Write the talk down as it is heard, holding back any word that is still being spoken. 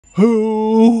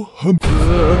Oh,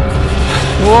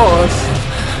 boss,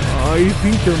 I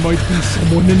think there might be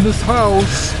someone in this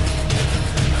house.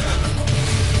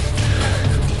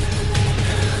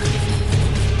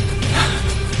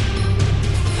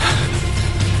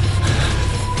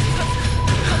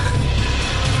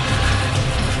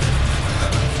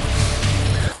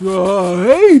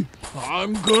 Hey,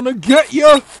 I'm gonna get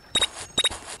ya.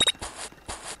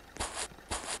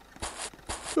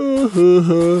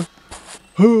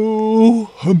 Oh,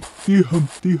 Humpty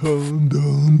Humpty Hum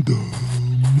Dum Dum.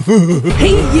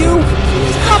 Hey, you!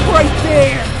 Stop right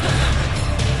there!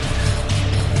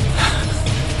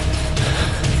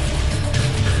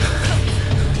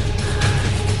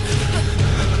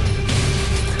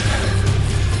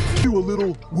 You a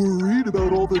little worried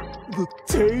about all the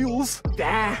tails?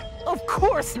 Of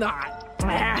course not!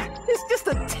 It's just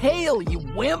a tail, you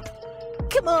wimp!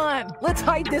 Come on, let's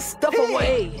hide this stuff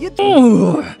away!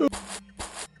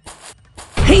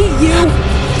 Hey, you!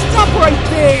 Stop right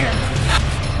there!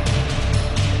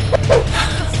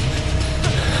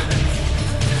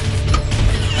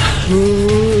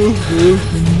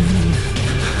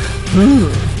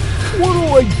 What do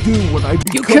I do when I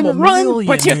become You can a run,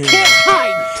 millionaire? but you can't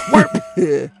hide,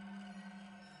 twerp!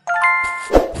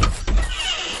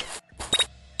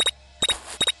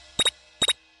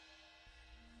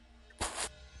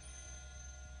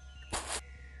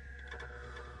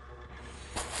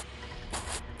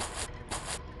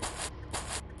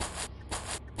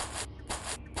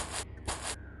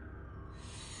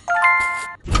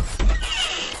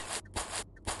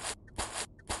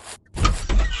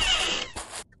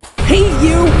 Hey,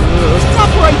 you!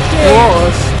 Stop right there!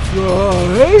 Boss,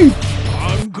 hey,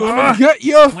 I'm gonna get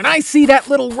ya. When I see that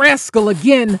little rascal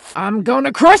again, I'm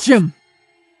gonna crush him!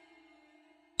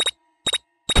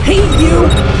 Hey, you!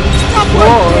 Stop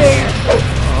right there!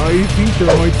 I think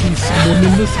there might be someone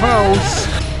in this house.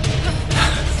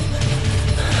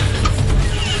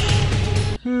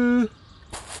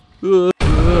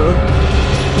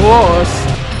 Boss,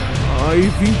 I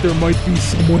think there might be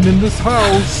someone in this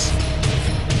house.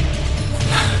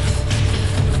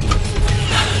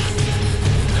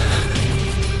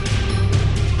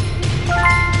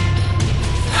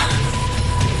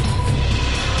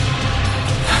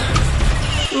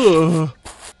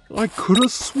 I could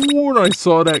have sworn I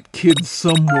saw that kid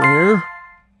somewhere.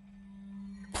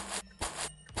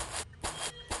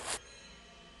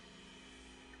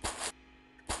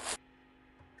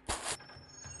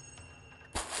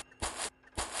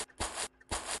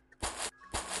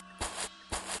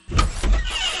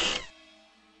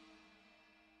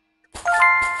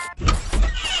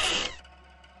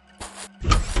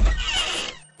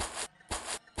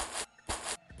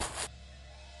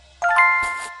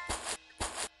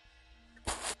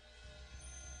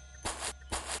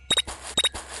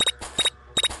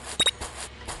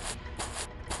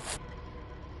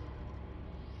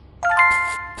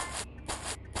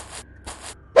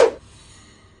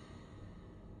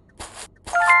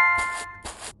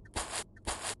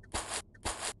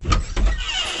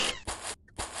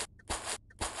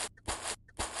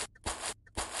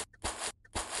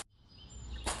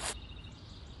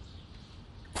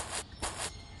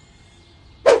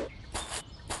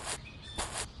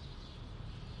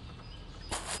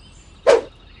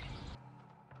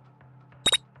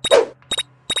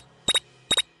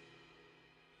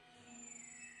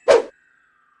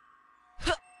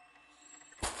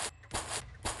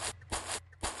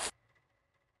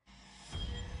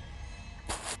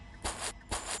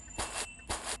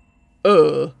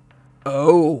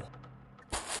 Oh.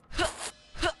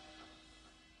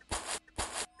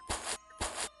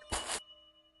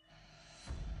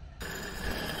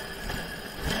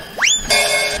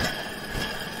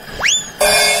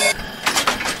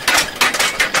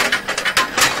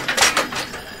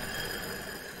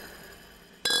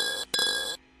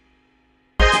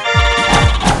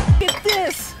 Get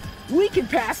this! We can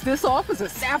pass this off as a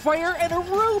sapphire and a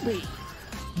ruby!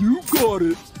 You got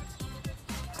it.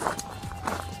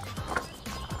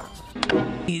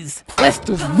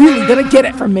 Lester's really gonna get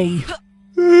it from me!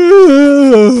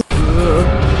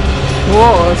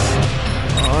 Boss,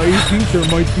 I think there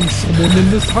might be someone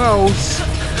in this house.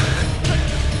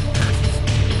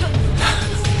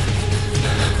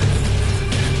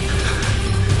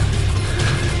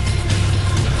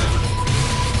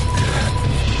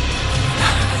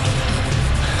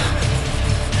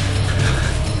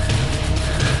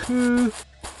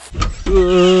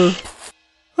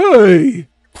 Hey!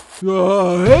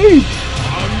 Hey!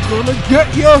 I'm gonna get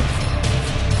ya!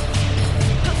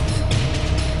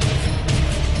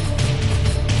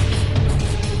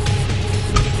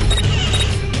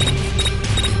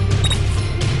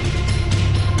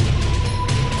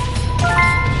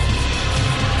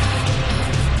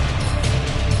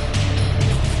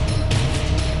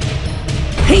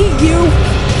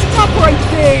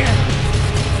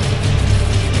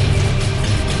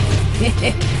 Be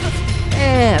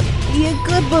a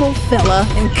good little fella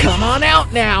and come on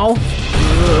out now.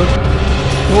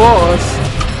 Boss,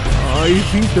 I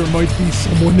think there might be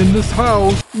someone in this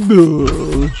house.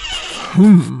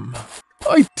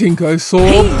 I think I saw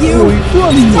a boy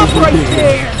running Stop over right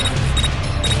there.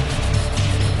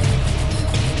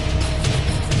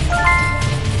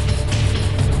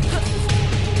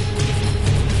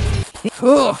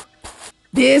 Ugh,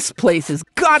 this place has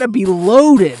gotta be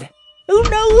loaded. Who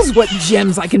knows what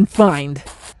gems I can find?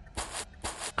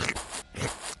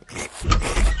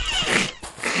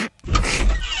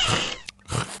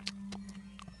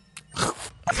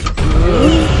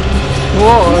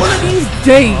 Boss, One of these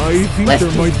days, I think Lester,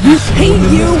 there might be someone hey in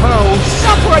you! this house.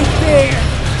 Stop right there!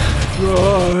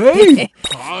 Hey,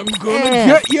 I'm gonna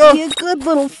get ya! Be a good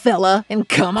little fella and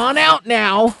come on out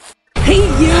now. Hey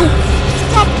you!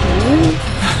 Stop!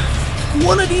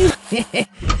 One of these.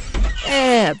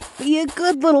 Be a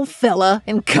good little fella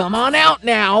and come on out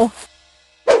now.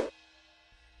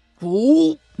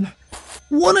 Ooh.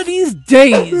 One of these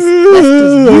days,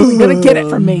 Lester's really gonna get it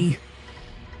from me.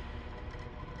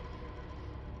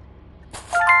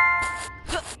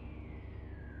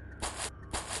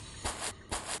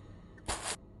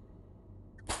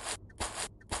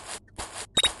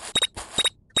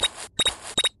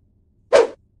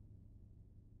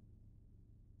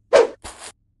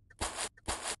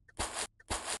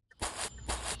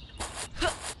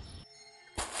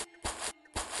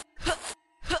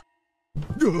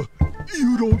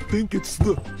 You don't think it's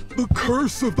the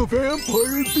curse of the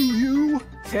vampire, do you?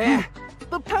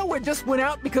 The power just went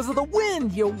out because of the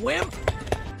wind, you wimp.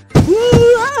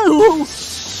 Whoa!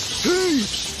 Hey,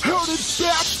 how did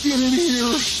Bats get in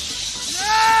here?